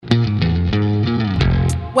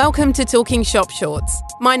Welcome to Talking Shop Shorts.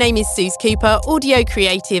 My name is Suze Cooper, audio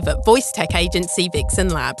creative at voice tech agency Vixen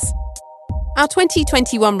Labs. Our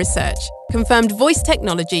 2021 research confirmed voice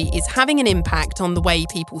technology is having an impact on the way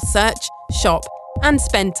people search, shop, and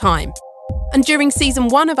spend time. And during season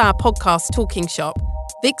 1 of our podcast Talking Shop,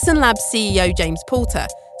 Vixen Labs CEO James Porter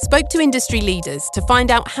spoke to industry leaders to find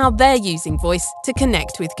out how they're using voice to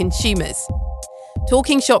connect with consumers.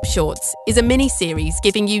 Talking Shop Shorts is a mini-series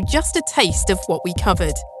giving you just a taste of what we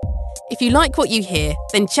covered. If you like what you hear,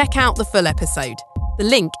 then check out the full episode. The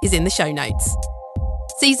link is in the show notes.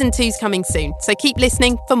 Season 2's coming soon, so keep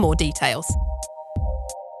listening for more details.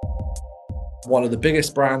 One of the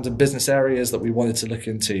biggest brand and business areas that we wanted to look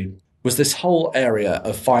into was this whole area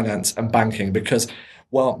of finance and banking because,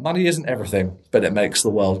 well, money isn't everything, but it makes the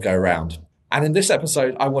world go round. And in this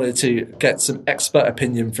episode, I wanted to get some expert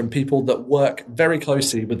opinion from people that work very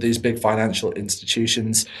closely with these big financial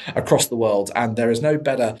institutions across the world. And there is no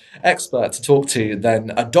better expert to talk to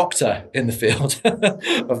than a doctor in the field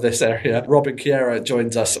of this area. Robin Chiera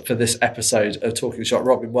joins us for this episode of Talking Shop.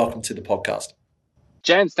 Robin, welcome to the podcast.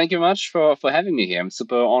 James, thank you much for having me here. I'm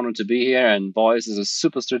super honored to be here, and voice is a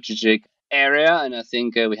super strategic area, and I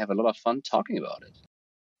think we have a lot of fun talking about it.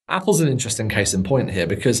 Apple's an interesting case in point here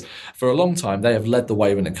because for a long time they have led the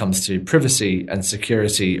way when it comes to privacy and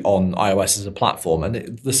security on iOS as a platform.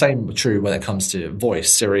 And the same true when it comes to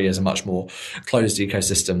voice. Siri is a much more closed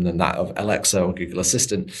ecosystem than that of Alexa or Google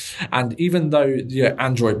Assistant. And even though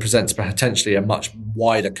Android presents potentially a much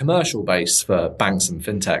wider commercial base for banks and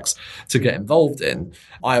fintechs to get involved in,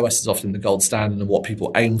 iOS is often the gold standard and what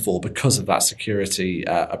people aim for because of that security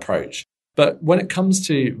approach. But when it comes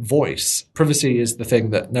to voice, privacy is the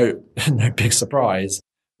thing that, no big surprise,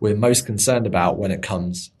 we're most concerned about when it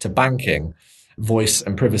comes to banking. Voice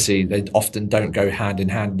and privacy, they often don't go hand in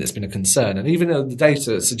hand, and it's been a concern. And even though the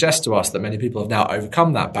data suggests to us that many people have now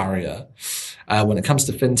overcome that barrier, when it comes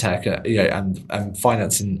to fintech and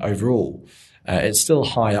financing overall, it's still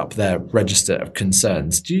high up their register of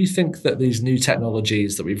concerns. Do you think that these new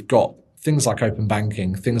technologies that we've got, things like open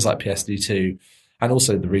banking, things like PSD2, and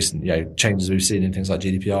also the recent changes we've seen in things like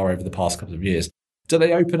GDPR over the past couple of years, do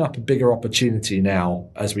they open up a bigger opportunity now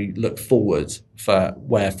as we look forward for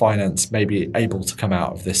where finance may be able to come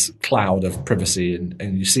out of this cloud of privacy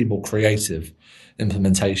and you see more creative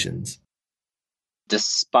implementations?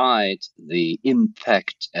 Despite the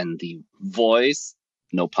impact and the voice,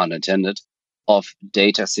 no pun intended, of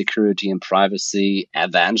data security and privacy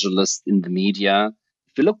evangelists in the media,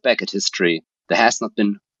 if we look back at history, there has not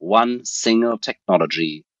been one single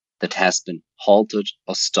technology that has been halted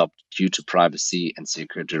or stopped due to privacy and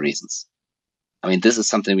security reasons. I mean, this is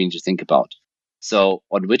something we need to think about. So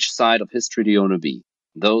on which side of history do you want to be?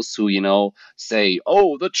 Those who, say,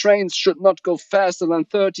 oh, the trains should not go faster than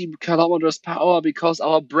 30 kilometers per hour because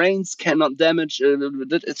our brains cannot damage.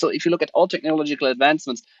 So if you look at all technological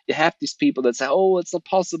advancements, you have these people that say, oh, it's not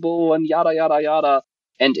possible and yada, yada, yada.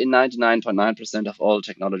 And in 99.9% of all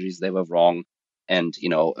technologies, they were wrong. And,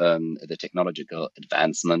 the technological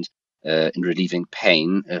advancement in relieving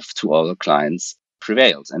pain to all the clients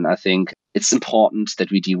prevailed. And I think it's important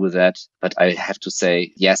that we deal with that. But I have to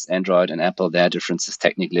say, yes, Android and Apple, their differences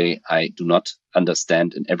technically, I do not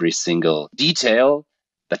understand in every single detail.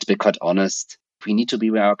 But to be quite honest, we need to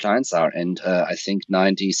be where our clients are. And I think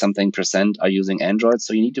 90-something% are using Android.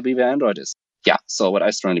 So you need to be where Android is. Yeah. So what I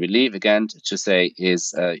strongly believe, again, to say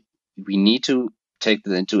is we need to take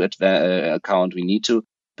that into account. We need to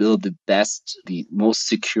build the most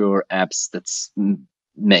secure apps that's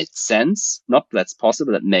made sense. Not that's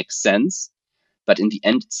possible, that makes sense. But in the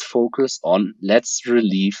end, it's focus on let's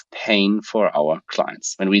relieve pain for our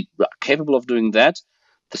clients. When we are capable of doing that,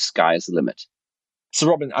 the sky is the limit. So,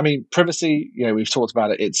 Robin, I mean, privacy, we've talked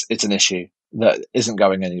about it. It's an issue that isn't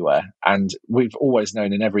going anywhere. And we've always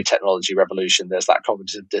known in every technology revolution, there's that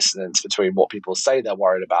cognitive dissonance between what people say they're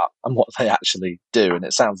worried about and what they actually do. And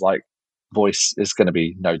it sounds like voice is going to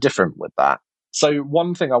be no different with that. So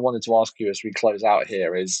one thing I wanted to ask you as we close out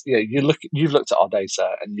here is, you've looked at our data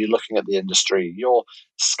and you're looking at the industry, you're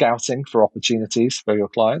scouting for opportunities for your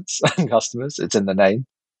clients and customers. It's in the name.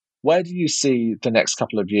 Where do you see the next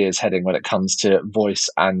couple of years heading when it comes to voice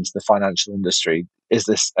and the financial industry? Is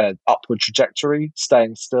this an upward trajectory,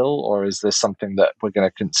 staying still, or is this something that we're going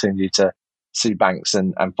to continue to see banks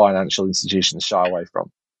and financial institutions shy away from?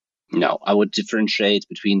 No, I would differentiate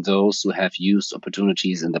between those who have used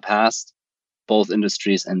opportunities in the past, both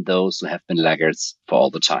industries, and those who have been laggards for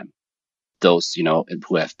all the time. Those,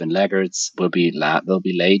 who have been laggards will be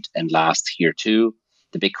late and last here too.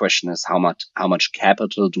 The big question is how much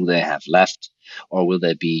capital do they have left, or will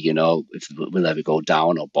they be, will they go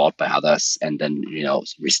down or bought by others and then,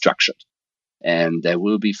 restructured? And there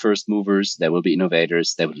will be first movers, there will be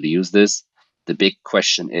innovators that will use this. The big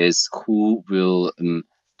question is who will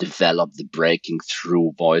develop the breaking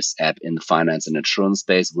through voice app in the finance and insurance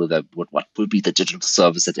space? What will be the digital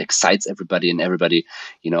service that excites everybody and everybody,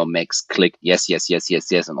 makes click yes,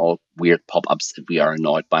 and all weird pop-ups that we are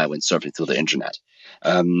annoyed by when surfing through the internet?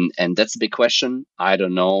 And that's a big question. I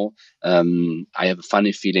don't know. I have a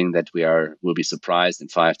funny feeling that we'll be surprised in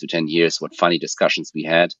 5 to 10 years what funny discussions we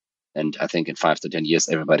had. And I think in 5 to 10 years,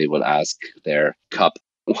 everybody will ask their cup,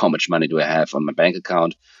 how much money do I have on my bank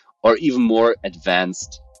account? Or even more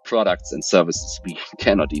advanced products and services we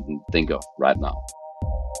cannot even think of right now.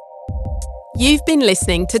 You've been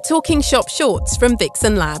listening to Talking Shop Shorts from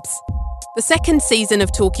Vixen Labs. The second season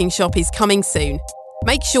of Talking Shop is coming soon.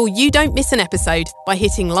 Make sure you don't miss an episode by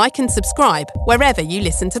hitting like and subscribe wherever you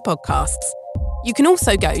listen to podcasts. You can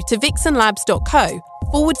also go to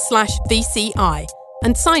vixenlabs.co/VCI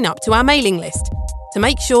and sign up to our mailing list to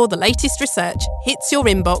make sure the latest research hits your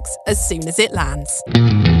inbox as soon as it lands.